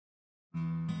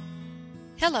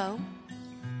Hello,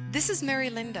 this is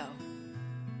Mary Lindo.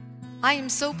 I am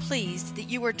so pleased that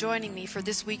you are joining me for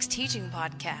this week's teaching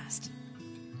podcast.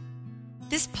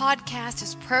 This podcast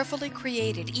is prayerfully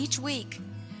created each week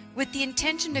with the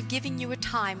intention of giving you a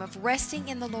time of resting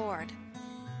in the Lord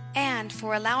and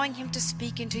for allowing Him to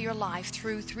speak into your life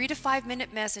through 3 to 5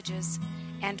 minute messages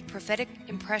and prophetic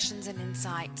impressions and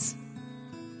insights.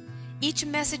 Each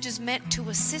message is meant to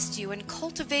assist you in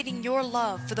cultivating your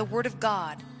love for the Word of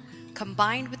God,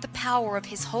 combined with the power of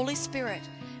His Holy Spirit,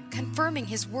 confirming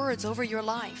His words over your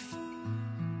life.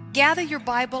 Gather your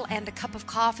Bible and a cup of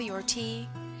coffee or tea,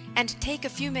 and take a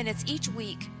few minutes each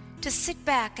week to sit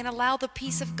back and allow the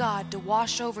peace of God to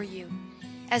wash over you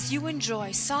as you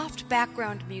enjoy soft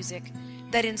background music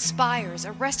that inspires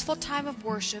a restful time of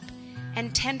worship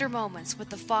and tender moments with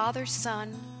the Father,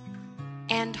 Son,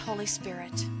 and Holy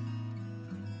Spirit.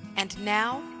 And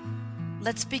now,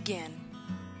 let's begin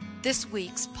this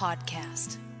week's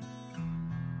podcast.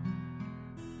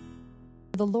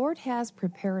 The Lord has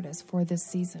prepared us for this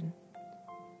season.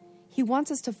 He wants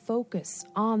us to focus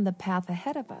on the path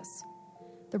ahead of us.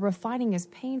 The refining is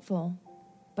painful,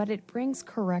 but it brings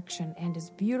correction and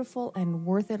is beautiful and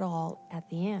worth it all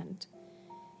at the end.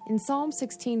 In Psalm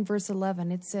 16, verse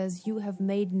 11, it says, "You have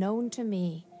made known to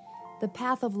me the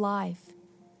path of life.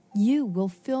 You will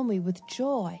fill me with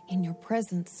joy in your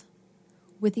presence,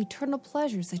 with eternal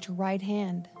pleasures at your right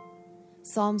hand."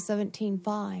 Psalm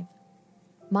 17:5.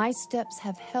 "My steps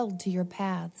have held to your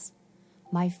paths.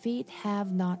 My feet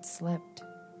have not slipped."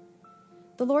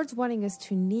 The Lord's wanting us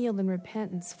to kneel in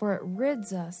repentance, for it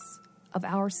rids us of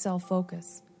our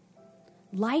self-focus.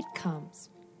 Light comes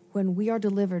when we are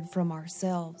delivered from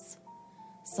ourselves.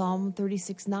 Psalm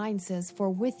 36:9 says, "For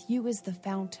with you is the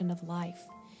fountain of life.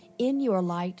 In your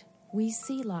light we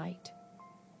see light."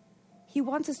 He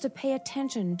wants us to pay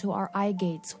attention to our eye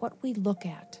gates, what we look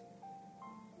at.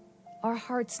 Our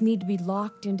hearts need to be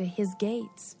locked into His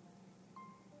gates.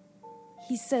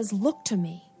 He says, "Look to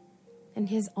me," and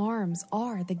His arms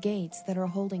are the gates that are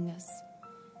holding us.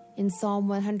 In Psalm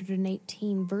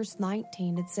 118, verse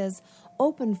 19, it says,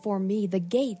 "Open for me the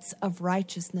gates of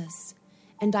righteousness,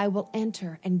 and I will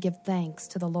enter and give thanks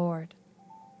to the Lord."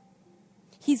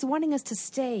 He's wanting us to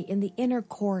stay in the inner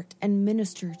court and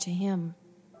minister to Him.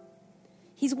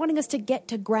 He's wanting us to get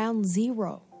to ground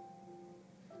zero.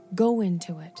 Go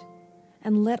into it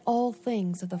and let all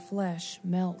things of the flesh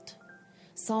melt.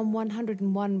 Psalm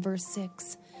 101, verse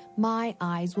 6, "My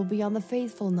eyes will be on the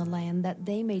faithful in the land, that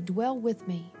they may dwell with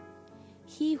me.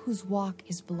 He whose walk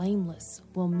is blameless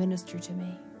will minister to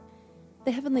me."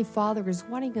 The Heavenly Father is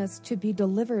wanting us to be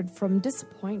delivered from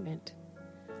disappointment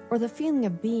or the feeling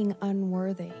of being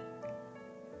unworthy.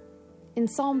 In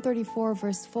Psalm 34,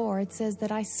 verse 4, it says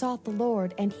that I sought the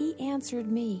Lord, and He answered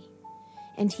me,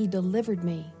 and He delivered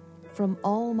me from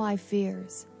all my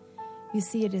fears. You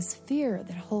see, it is fear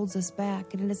that holds us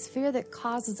back, and it is fear that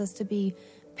causes us to be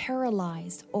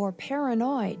paralyzed or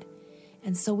paranoid,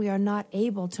 and so we are not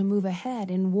able to move ahead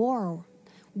in war,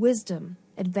 wisdom,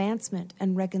 advancement,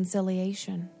 and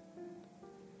reconciliation.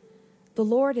 The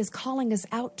Lord is calling us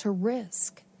out to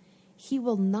risk. He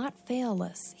will not fail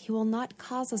us. He will not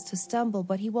cause us to stumble,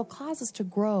 but He will cause us to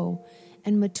grow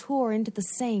and mature into the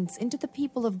saints, into the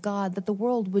people of God that the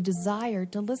world would desire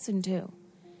to listen to.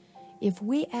 If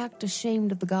we act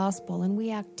ashamed of the gospel and we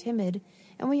act timid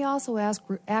and we also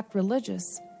act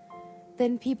religious,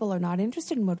 then people are not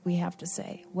interested in what we have to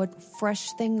say. What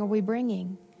fresh thing are we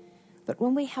bringing? But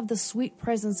when we have the sweet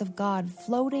presence of God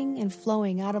floating and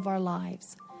flowing out of our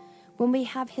lives, when we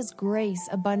have His grace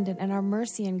abundant and our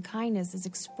mercy and kindness is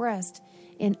expressed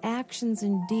in actions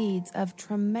and deeds of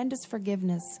tremendous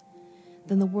forgiveness,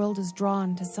 then the world is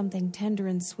drawn to something tender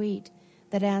and sweet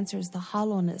that answers the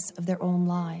hollowness of their own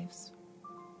lives.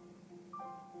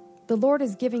 The Lord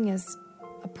is giving us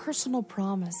a personal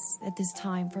promise at this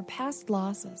time for past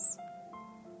losses.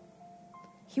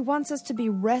 He wants us to be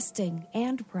resting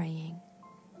and praying,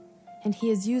 and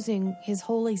He is using His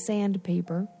holy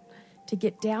sandpaper to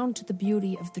get down to the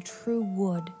beauty of the true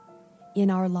wood in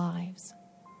our lives.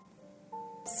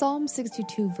 Psalm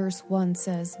 62 verse 1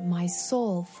 says, "My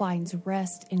soul finds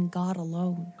rest in God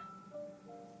alone."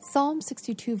 Psalm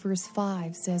 62 verse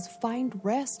 5 says, "Find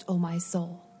rest, O my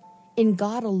soul, in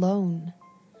God alone,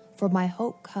 for my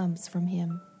hope comes from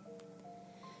Him."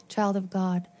 Child of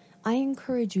God, I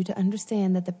encourage you to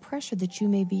understand that the pressure that you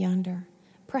may be under,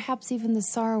 perhaps even the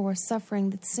sorrow or suffering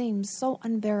that seems so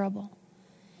unbearable,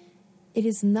 it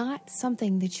is not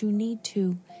something that you need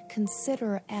to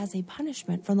consider as a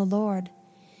punishment from the Lord.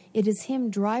 It is Him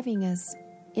driving us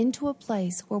into a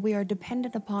place where we are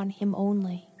dependent upon Him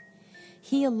only.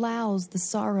 He allows the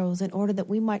sorrows in order that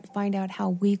we might find out how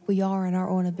weak we are in our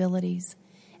own abilities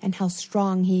and how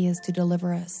strong He is to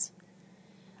deliver us.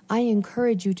 I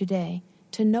encourage you today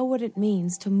to know what it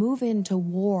means to move into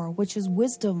war, which is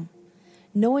wisdom,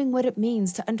 knowing what it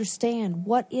means to understand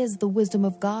what is the wisdom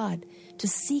of God, to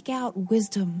seek out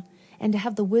wisdom, and to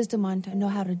have the wisdom on to know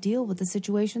how to deal with the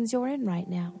situations you're in right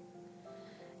now.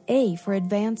 A, for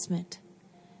advancement.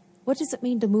 What does it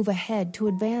mean to move ahead, to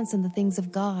advance in the things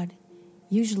of God?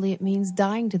 Usually it means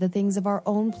dying to the things of our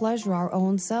own pleasure, our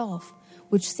own self,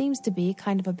 which seems to be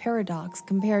kind of a paradox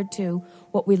compared to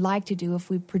what we like to do. If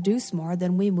we produce more,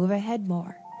 then we move ahead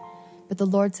more. But the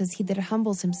Lord says, he that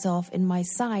humbles himself in my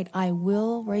sight, I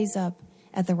will raise up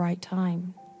at the right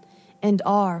time. And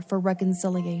R, for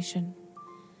reconciliation.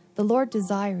 The Lord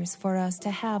desires for us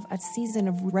to have a season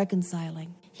of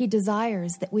reconciling. He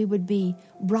desires that we would be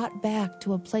brought back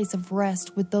to a place of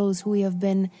rest with those who we have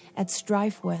been at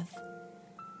strife with.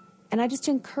 And I just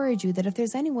encourage you that if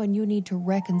there's anyone you need to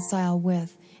reconcile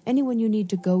with, anyone you need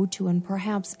to go to and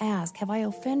perhaps ask, have I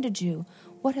offended you?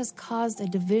 What has caused a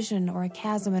division or a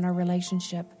chasm in our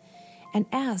relationship? And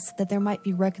ask that there might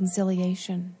be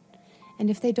reconciliation. And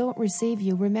if they don't receive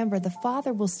you, remember the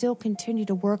Father will still continue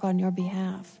to work on your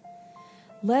behalf.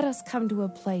 Let us come to a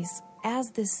place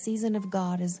as this season of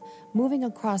God is moving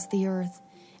across the earth,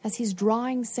 as He's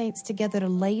drawing saints together to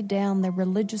lay down their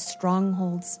religious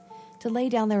strongholds, to lay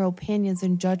down their opinions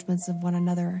and judgments of one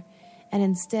another, and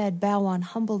instead bow on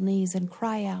humble knees and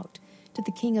cry out to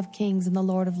the King of Kings and the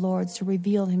Lord of Lords to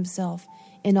reveal Himself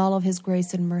in all of His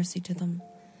grace and mercy to them.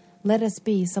 Let us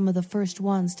be some of the first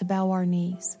ones to bow our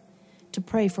knees, to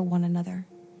pray for one another,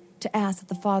 to ask that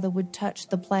the Father would touch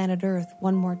the planet Earth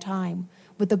one more time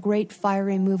with a great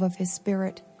fiery move of His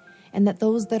Spirit, and that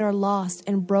those that are lost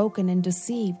and broken and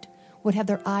deceived would have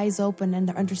their eyes open and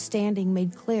their understanding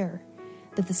made clear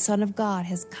that the Son of God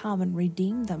has come and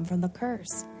redeemed them from the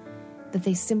curse, that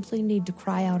they simply need to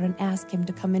cry out and ask Him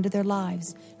to come into their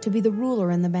lives, to be the ruler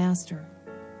and the master.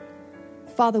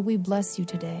 Father, we bless You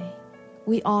today.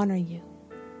 We honor You.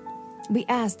 We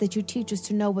ask that You teach us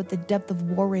to know what the depth of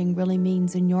warring really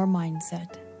means in Your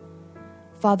mindset.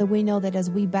 Father, we know that as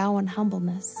we bow in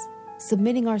humbleness,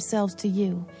 submitting ourselves to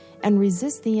You and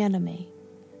resist the enemy,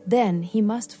 then he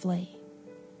must flee.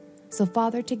 So,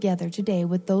 Father, together today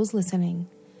with those listening,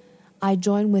 I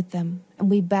join with them and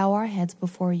we bow our heads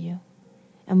before You.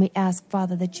 And we ask,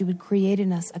 Father, that You would create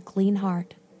in us a clean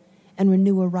heart and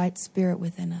renew a right spirit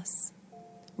within us.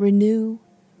 Renew,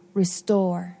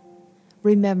 restore,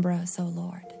 remember us, O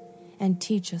Lord, and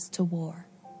teach us to war.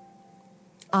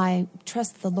 I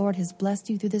trust that the Lord has blessed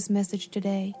you through this message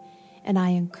today, and I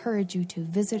encourage you to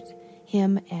visit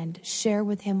Him and share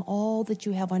with Him all that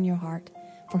you have on your heart,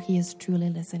 for He is truly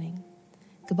listening.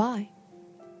 Goodbye.